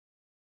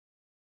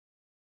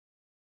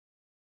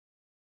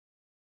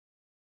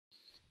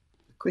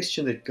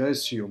Question that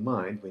goes through your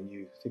mind when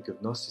you think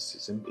of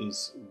Gnosticism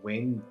is,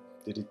 when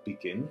did it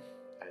begin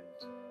and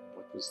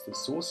what was the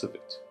source of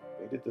it?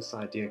 Where did this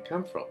idea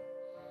come from?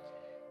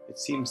 It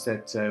seems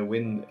that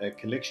when a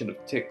collection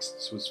of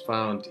texts was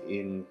found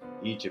in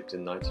Egypt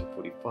in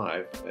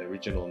 1945,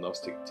 original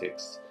Gnostic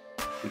texts,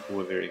 people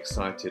were very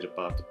excited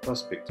about the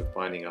prospect of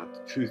finding out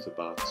the truth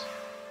about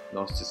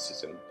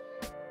Gnosticism.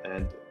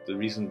 And the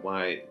reason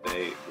why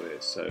they were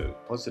so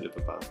positive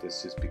about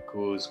this is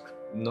because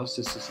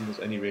Gnosticism was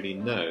only really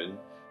known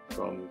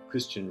from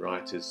Christian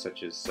writers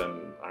such as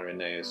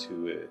Irenaeus,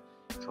 who were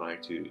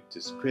trying to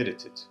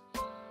discredit it.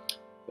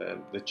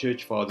 The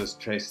Church Fathers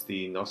traced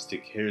the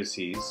Gnostic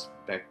heresies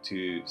back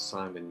to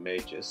Simon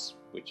Magus,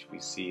 which we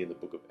see in the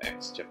book of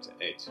Acts chapter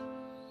 8.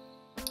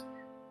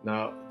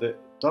 Now, the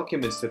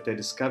documents that they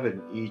discovered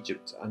in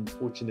Egypt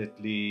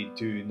unfortunately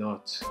do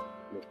not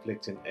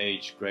reflect an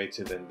age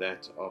greater than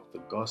that of the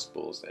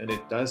Gospels, and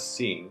it does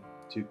seem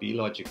to be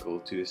logical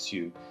to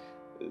assume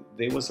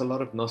there was a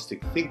lot of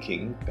Gnostic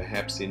thinking,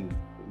 perhaps in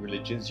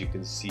religions. You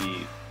can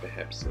see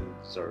perhaps in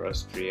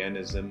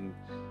Zoroastrianism,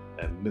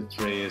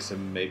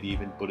 Mithraism, maybe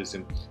even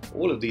Buddhism.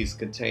 All of these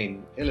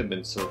contain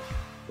elements of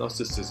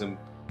Gnosticism,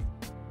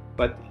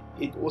 but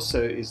it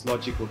also is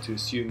logical to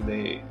assume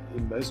that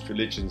in most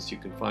religions you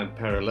can find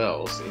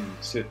parallels in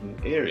certain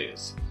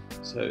areas.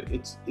 So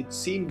it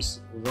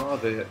seems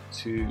rather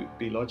to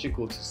be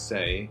logical to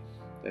say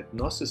that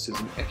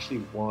Gnosticism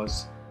actually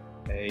was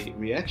a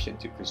reaction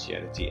to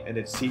Christianity, and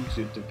it seemed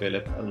to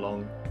develop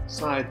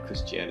alongside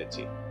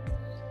Christianity.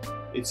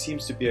 It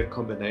seems to be a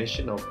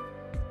combination of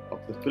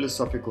the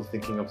philosophical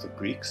thinking of the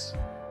Greeks.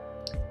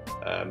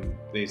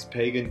 There's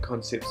pagan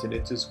concepts in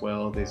it as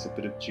well. There's a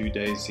bit of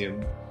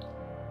Judaism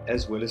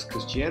as well as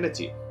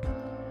Christianity.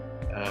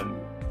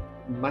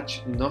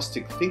 Much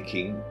Gnostic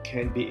thinking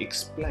can be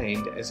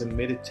explained as a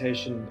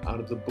meditation out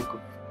of the book of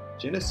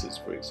Genesis,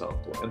 for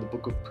example, and the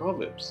book of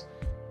Proverbs,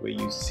 where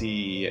you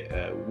see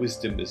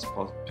wisdom is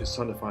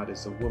personified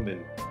as a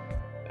woman.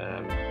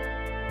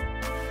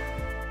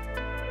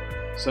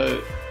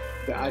 So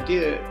the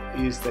idea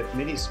is that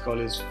many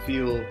scholars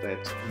feel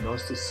that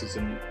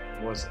Gnosticism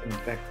was in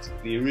fact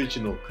the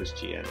original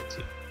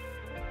Christianity,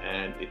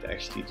 and it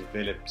actually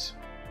developed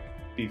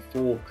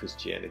before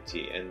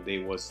Christianity, and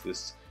there was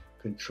this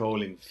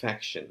controlling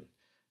faction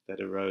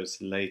that arose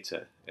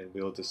later, and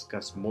we'll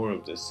discuss more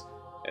of this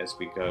as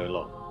we go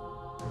along.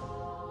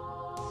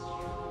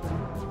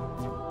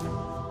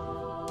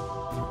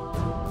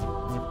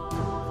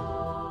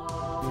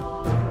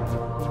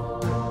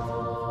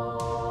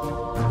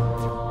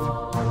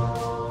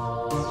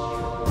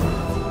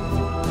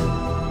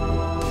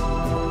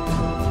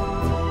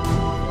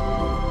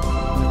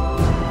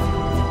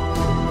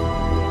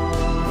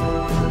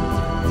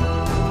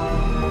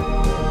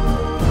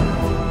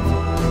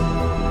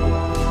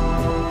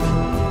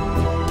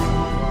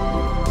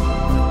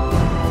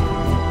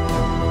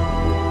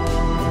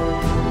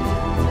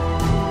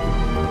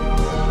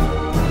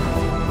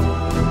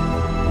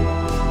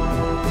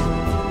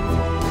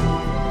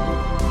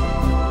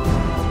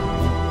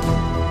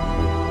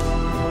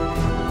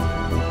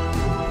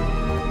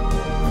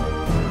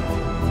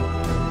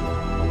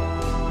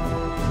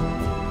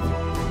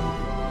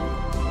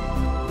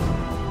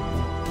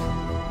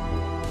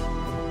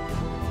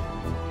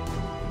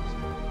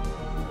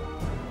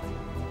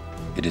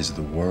 It is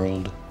the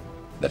world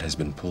that has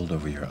been pulled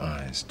over your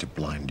eyes to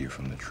blind you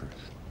from the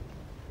truth.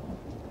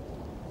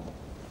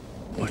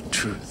 What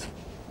truth?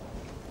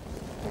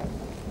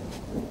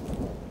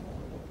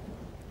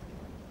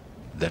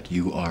 That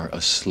you are a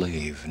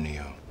slave,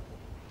 Neo.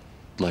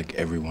 Like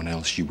everyone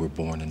else, you were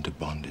born into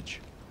bondage,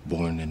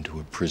 born into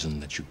a prison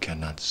that you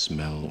cannot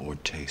smell or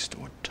taste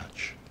or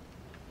touch.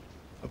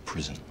 A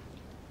prison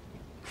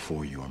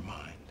for your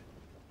mind.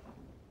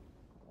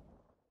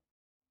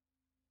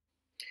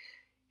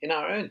 In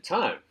our own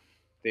time,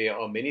 there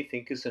are many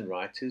thinkers and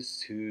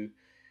writers who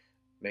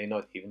may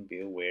not even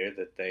be aware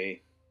that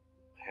they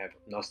have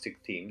Gnostic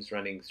themes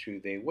running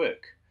through their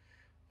work.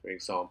 For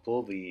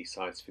example, the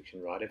science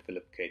fiction writer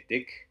Philip K.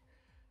 Dick,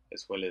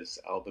 as well as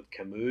Albert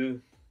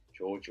Camus,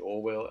 George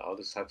Orwell,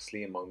 Aldous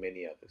Huxley, among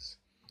many others.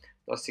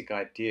 Gnostic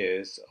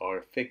ideas are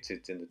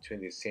affected in the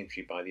 20th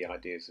century by the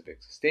ideas of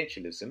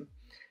existentialism, in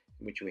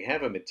which we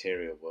have a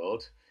material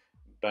world,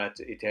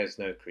 but it has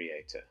no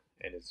creator,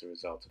 and is the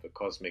result of a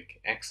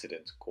cosmic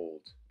accident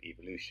called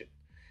evolution.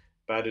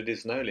 But it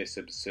is no less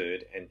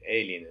absurd and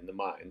alien in the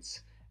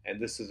minds,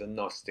 and this is a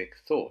Gnostic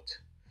thought.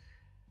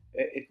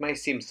 It may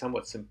seem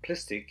somewhat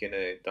simplistic in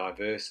a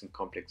diverse and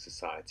complex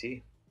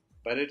society,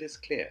 but it is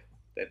clear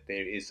that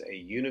there is a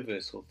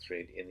universal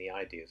thread in the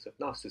ideas of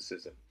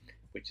Gnosticism,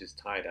 which is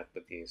tied up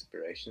with the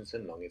inspirations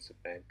and longings of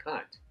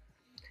mankind.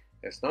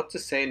 That's not to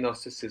say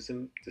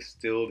Gnosticism,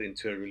 distilled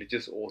into a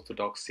religious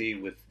orthodoxy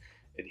with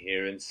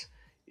adherents,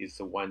 is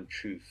the one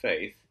true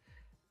faith,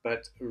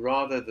 but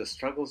rather the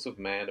struggles of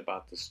man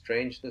about the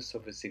strangeness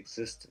of his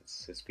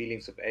existence, his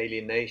feelings of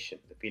alienation,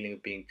 the feeling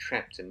of being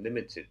trapped and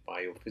limited by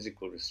your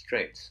physical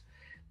restraints,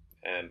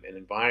 an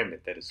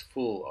environment that is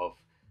full of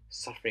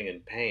suffering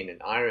and pain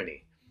and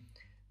irony.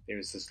 There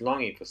is this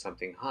longing for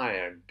something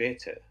higher and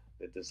better,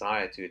 the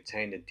desire to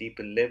attain a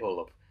deeper level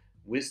of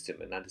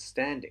wisdom and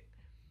understanding,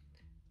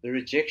 the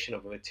rejection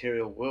of a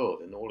material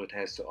world and all it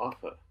has to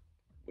offer,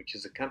 which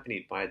is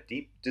accompanied by a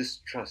deep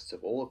distrust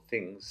of all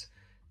things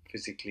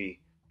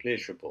physically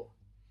pleasurable.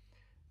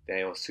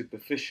 They are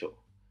superficial,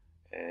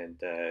 and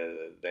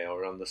they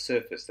are on the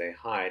surface. They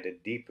hide a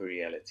deeper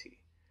reality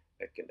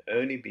that can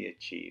only be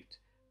achieved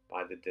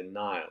by the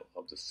denial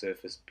of the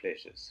surface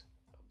pleasures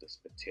of this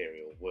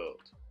material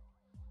world.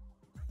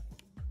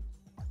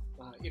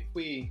 If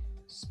we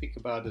speak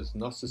about as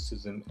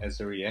Gnosticism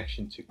as a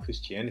reaction to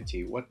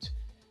Christianity, what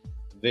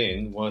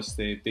then was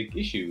their big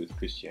issue with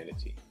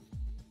Christianity?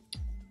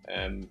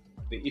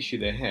 The issue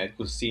they had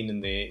was seen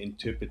in their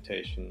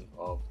interpretation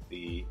of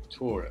the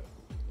Torah.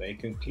 They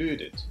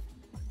concluded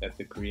that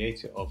the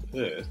creator of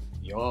earth,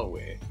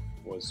 Yahweh,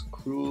 was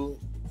cruel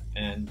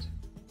and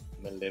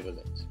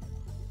malevolent.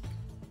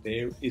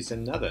 There is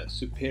another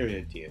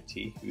superior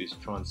deity who is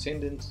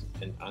transcendent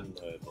and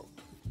unknowable.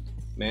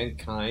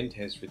 Mankind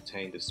has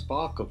retained a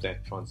spark of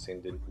that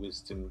transcendent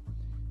wisdom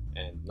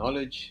and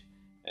knowledge,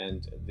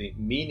 and the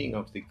meaning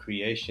of the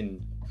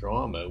creation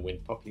drama, when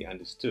properly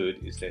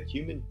understood, is that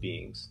human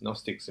beings,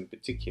 Gnostics in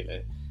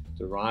particular,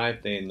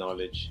 derive their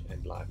knowledge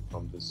and life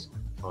from this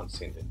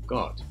transcendent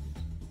God.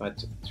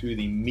 But through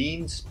the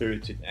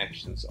mean-spirited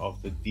actions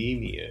of the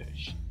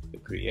demiurge, the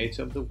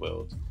creator of the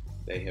world,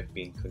 they have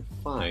been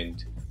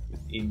confined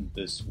within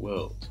this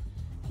world.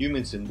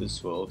 Humans in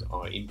this world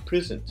are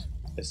imprisoned,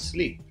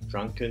 asleep,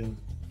 drunken,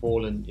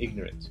 fallen,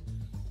 ignorant.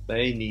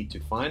 They need to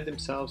find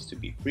themselves to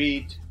be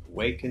freed,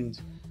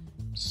 awakened,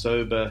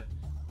 sober,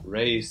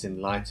 raised,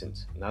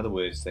 enlightened. In other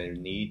words, they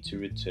need to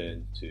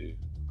return to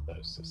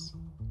Gnosis.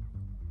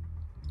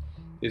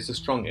 There's a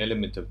strong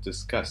element of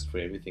disgust for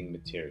everything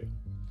material.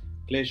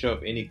 Pleasure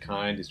of any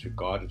kind is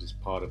regarded as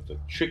part of the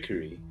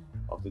trickery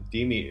of the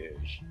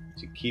demiurge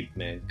to keep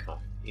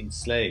mankind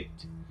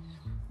enslaved.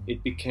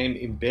 It became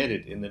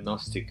embedded in the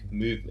Gnostic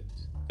movement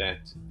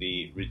that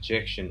the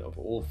rejection of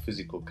all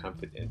physical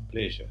comfort and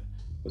pleasure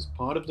was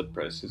part of the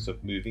process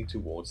of moving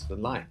towards the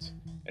light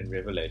and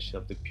revelation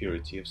of the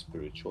purity of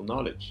spiritual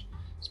knowledge.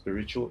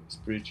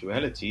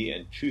 Spirituality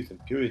and truth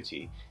and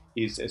purity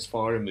is as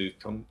far removed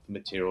from the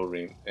material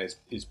realm as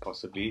is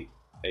possibly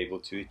able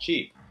to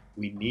achieve.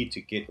 We need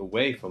to get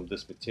away from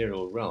this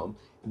material realm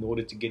in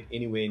order to get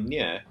anywhere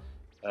near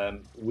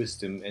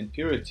wisdom and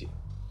purity.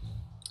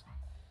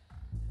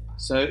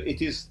 So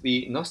it is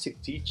the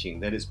Gnostic teaching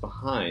that is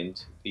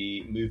behind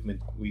the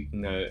movement we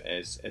know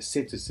as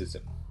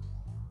asceticism.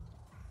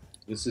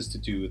 This is to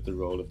do with the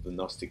role of the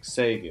Gnostic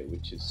savior,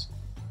 which is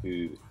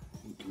who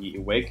he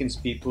awakens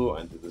people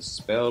under the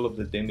spell of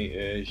the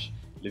demiurge,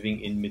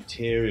 living in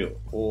material,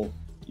 or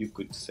you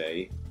could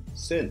say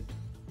sin.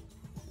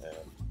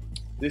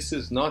 This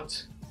is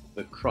not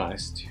the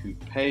Christ who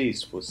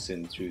pays for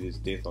sin through his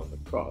death on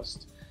the cross,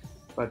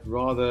 but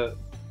rather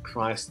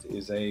Christ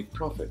is a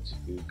prophet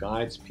who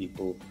guides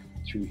people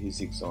through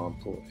his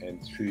example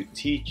and through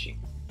teaching,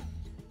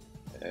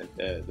 and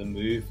the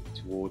move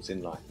towards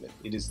enlightenment.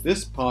 It is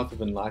this path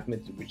of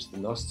enlightenment in which the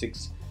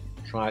Gnostics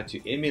try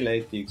to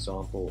emulate the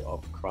example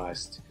of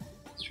Christ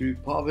through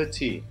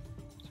poverty,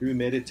 through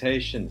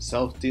meditation,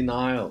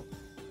 self-denial,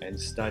 and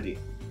study.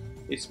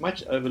 It's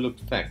much overlooked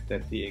fact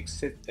that the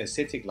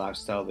ascetic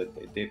lifestyle that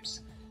the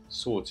adepts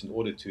sought in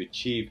order to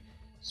achieve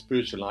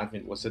spiritual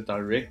enlightenment was a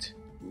direct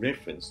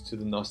reference to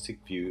the Gnostic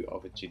view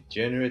of a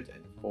degenerate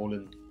and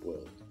fallen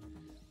world.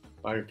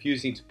 By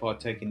refusing to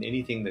partake in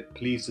anything that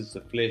pleases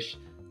the flesh,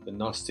 the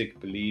Gnostic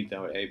believed they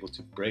were able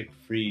to break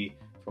free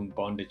from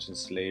bondage and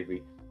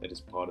slavery that is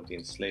part of the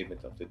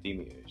enslavement of the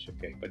demiurge.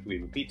 Okay, but we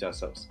repeat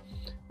ourselves.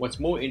 What's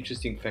more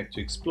interesting fact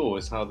to explore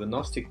is how the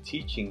Gnostic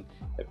teaching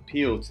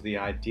appealed to the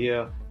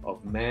idea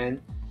of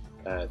man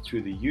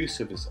through the use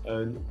of his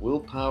own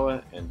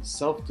willpower and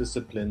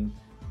self-discipline.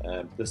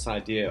 This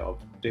idea of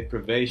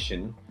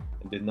deprivation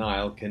and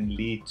denial can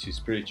lead to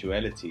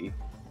spirituality.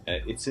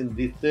 It's in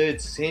the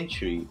 3rd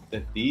century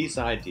that these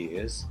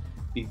ideas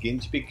begin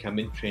to become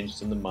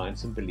entrenched in the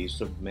minds and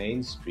beliefs of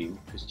mainstream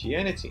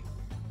Christianity.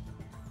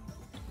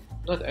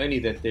 Not only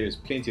that there is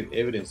plenty of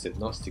evidence that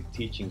Gnostic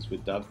teachings were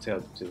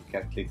dovetailed to the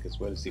Catholic as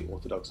well as the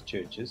Orthodox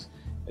churches,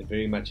 and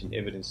very much in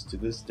evidence to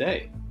this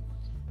day.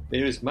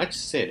 There is much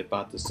said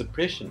about the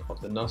suppression of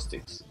the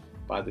Gnostics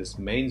by this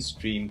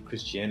mainstream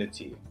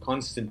Christianity.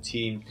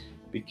 Constantine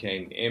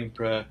became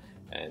emperor,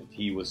 and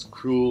he was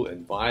cruel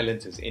and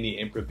violent as any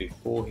emperor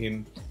before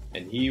him,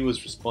 and he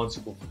was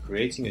responsible for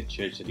creating a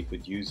church that he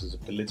could use as a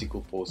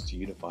political force to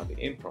unify the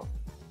empire.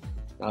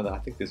 Now, I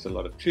think there's a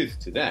lot of truth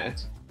to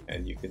that,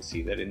 and you can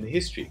see that in the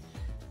history.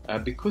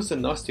 Because the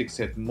Gnostics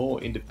had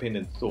more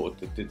independent thought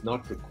that did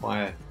not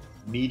require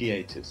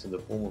mediators in the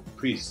form of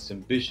priests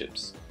and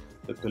bishops,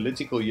 the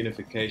political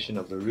unification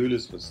of the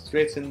rulers was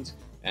threatened,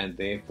 and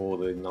therefore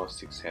the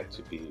Gnostics had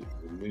to be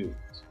removed.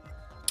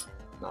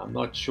 Now, I'm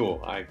not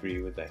sure I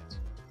agree with that.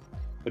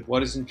 But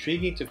what is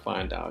intriguing to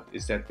find out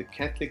is that the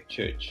Catholic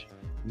Church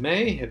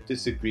may have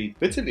disagreed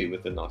bitterly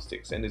with the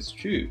Gnostics, and it's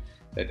true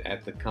that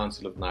at the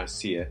Council of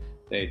Nicaea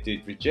they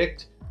did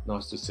reject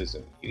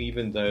Gnosticism.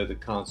 Even though the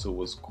council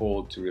was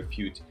called to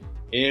refute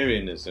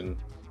Arianism,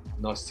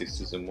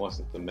 Gnosticism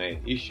wasn't the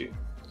main issue.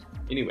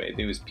 Anyway,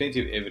 there was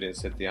plenty of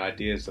evidence that the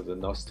ideas of the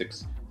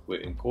Gnostics were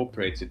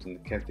incorporated in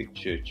the Catholic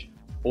Church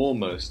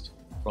almost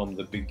from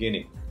the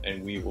beginning,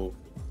 and we will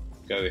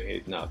go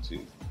ahead now to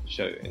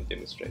show and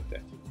demonstrate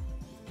that.